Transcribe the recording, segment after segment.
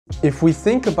If we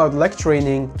think about leg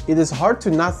training, it is hard to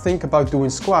not think about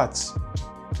doing squats.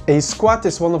 A squat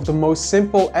is one of the most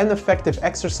simple and effective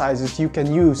exercises you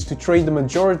can use to train the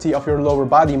majority of your lower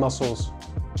body muscles.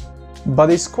 But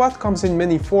a squat comes in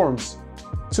many forms.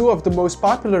 Two of the most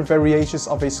popular variations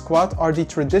of a squat are the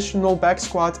traditional back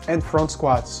squat and front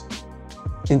squats.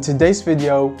 In today's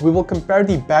video, we will compare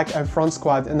the back and front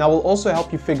squat, and I will also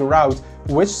help you figure out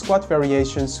which squat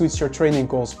variation suits your training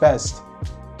goals best.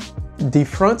 The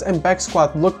front and back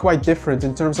squat look quite different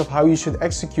in terms of how you should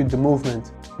execute the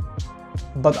movement.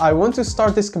 But I want to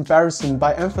start this comparison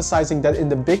by emphasizing that in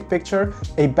the big picture,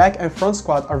 a back and front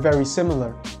squat are very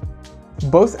similar.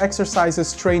 Both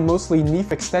exercises train mostly knee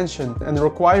extension and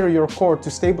require your core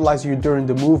to stabilize you during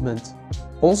the movement.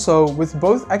 Also, with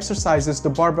both exercises,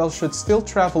 the barbell should still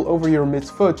travel over your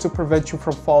midfoot to prevent you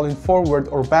from falling forward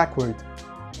or backward.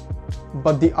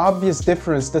 But the obvious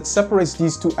difference that separates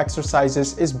these two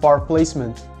exercises is bar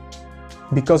placement.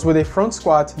 Because with a front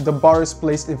squat, the bar is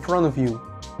placed in front of you.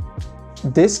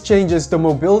 This changes the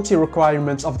mobility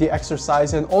requirements of the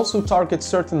exercise and also targets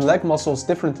certain leg muscles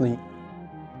differently.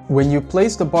 When you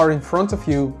place the bar in front of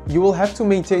you, you will have to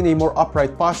maintain a more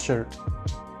upright posture.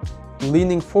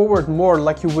 Leaning forward more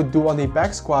like you would do on a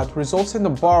back squat results in the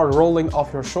bar rolling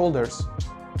off your shoulders.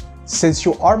 Since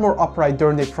you are more upright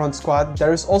during a front squat,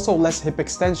 there is also less hip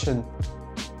extension.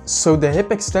 So the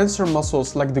hip extensor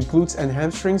muscles like the glutes and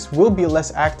hamstrings will be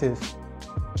less active.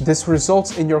 This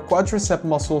results in your quadricep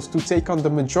muscles to take on the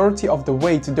majority of the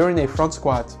weight during a front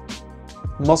squat.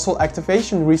 Muscle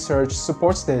activation research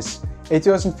supports this. A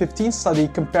 2015 study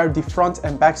compared the front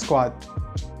and back squat.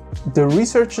 The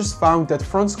researchers found that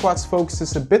front squats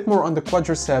focuses a bit more on the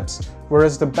quadriceps,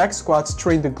 whereas the back squats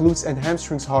train the glutes and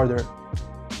hamstrings harder.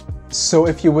 So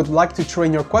if you would like to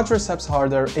train your quadriceps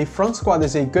harder, a front squat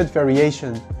is a good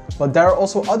variation. But there are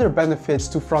also other benefits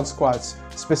to front squats,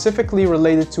 specifically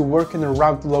related to working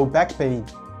around low back pain.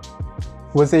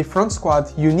 With a front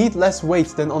squat, you need less weight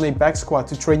than on a back squat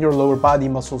to train your lower body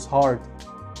muscles hard.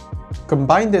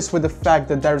 Combine this with the fact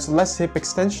that there is less hip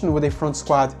extension with a front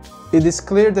squat, it is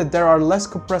clear that there are less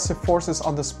compressive forces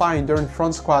on the spine during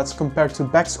front squats compared to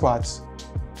back squats.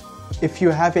 If you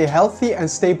have a healthy and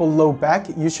stable low back,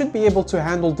 you should be able to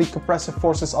handle the compressive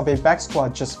forces of a back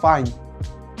squat just fine.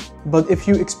 But if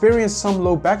you experience some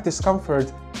low back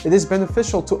discomfort, it is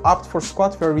beneficial to opt for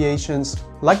squat variations,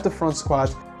 like the front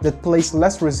squat, that place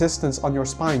less resistance on your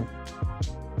spine.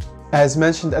 As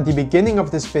mentioned at the beginning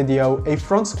of this video, a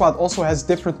front squat also has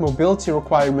different mobility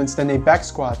requirements than a back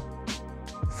squat.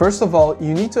 First of all,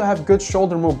 you need to have good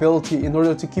shoulder mobility in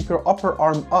order to keep your upper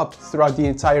arm up throughout the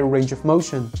entire range of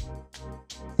motion.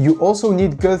 You also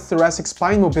need good thoracic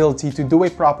spine mobility to do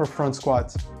a proper front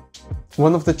squat.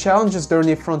 One of the challenges during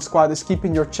a front squat is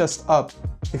keeping your chest up.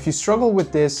 If you struggle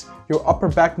with this, your upper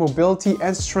back mobility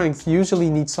and strength usually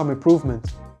need some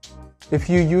improvement. If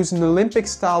you use an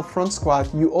Olympic-style front squat,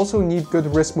 you also need good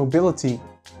wrist mobility.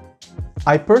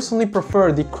 I personally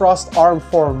prefer the crossed arm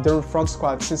form during front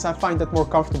squat since I find that more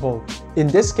comfortable. In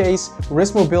this case,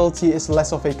 wrist mobility is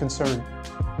less of a concern.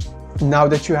 Now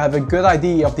that you have a good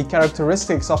idea of the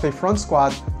characteristics of a front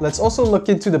squat, let's also look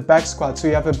into the back squat so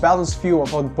you have a balanced view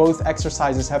of what both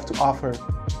exercises have to offer.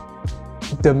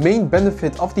 The main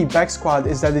benefit of the back squat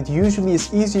is that it usually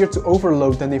is easier to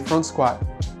overload than a front squat.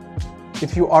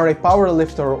 If you are a power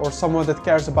lifter or someone that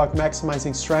cares about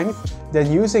maximizing strength,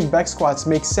 then using back squats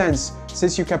makes sense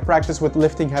since you can practice with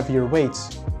lifting heavier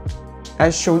weights.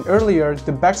 As shown earlier,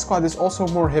 the back squat is also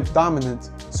more hip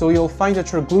dominant, so you'll find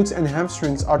that your glutes and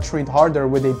hamstrings are trained harder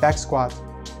with a back squat.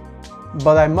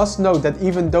 But I must note that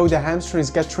even though the hamstrings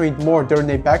get trained more during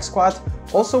a back squat,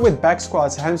 also with back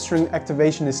squats hamstring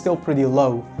activation is still pretty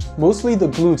low. Mostly the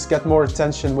glutes get more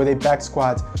attention with a back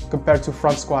squat compared to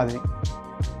front squatting.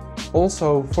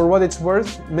 Also, for what it's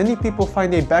worth, many people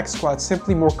find a back squat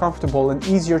simply more comfortable and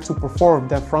easier to perform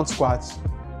than front squats.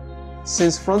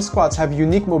 Since front squats have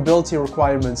unique mobility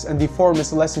requirements and the form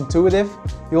is less intuitive,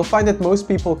 you'll find that most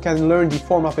people can learn the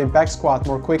form of a back squat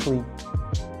more quickly.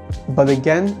 But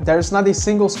again, there is not a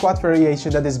single squat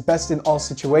variation that is best in all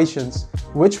situations.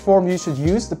 Which form you should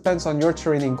use depends on your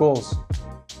training goals.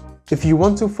 If you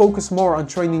want to focus more on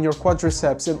training your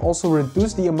quadriceps and also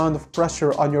reduce the amount of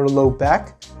pressure on your low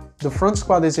back, the front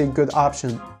squat is a good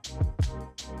option.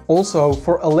 Also,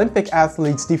 for Olympic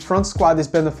athletes, the front squat is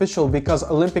beneficial because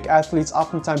Olympic athletes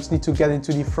oftentimes need to get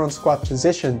into the front squat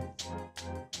position.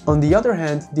 On the other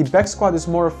hand, the back squat is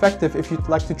more effective if you'd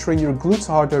like to train your glutes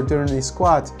harder during a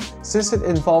squat, since it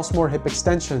involves more hip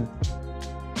extension.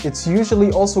 It's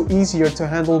usually also easier to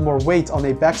handle more weight on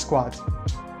a back squat.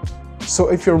 So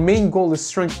if your main goal is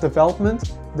strength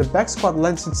development, the back squat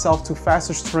lends itself to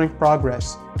faster strength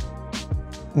progress.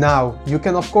 Now, you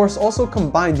can of course also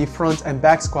combine the front and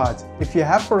back squat. If you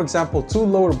have, for example, 2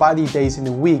 lower body days in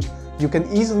a week, you can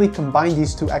easily combine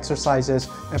these 2 exercises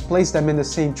and place them in the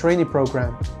same training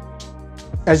program.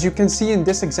 As you can see in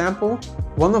this example,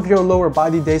 one of your lower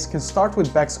body days can start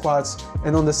with back squats,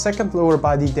 and on the second lower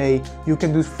body day, you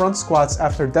can do front squats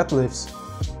after deadlifts.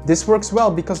 This works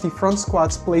well because the front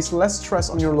squats place less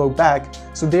stress on your low back,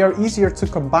 so they are easier to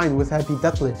combine with heavy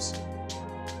deadlifts.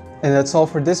 And that's all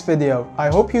for this video. I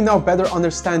hope you now better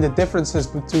understand the differences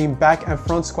between back and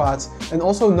front squats and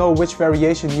also know which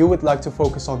variation you would like to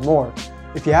focus on more.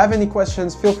 If you have any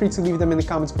questions, feel free to leave them in the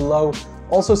comments below.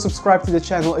 Also subscribe to the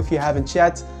channel if you haven't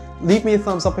yet. Leave me a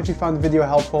thumbs up if you found the video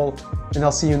helpful, and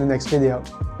I'll see you in the next video.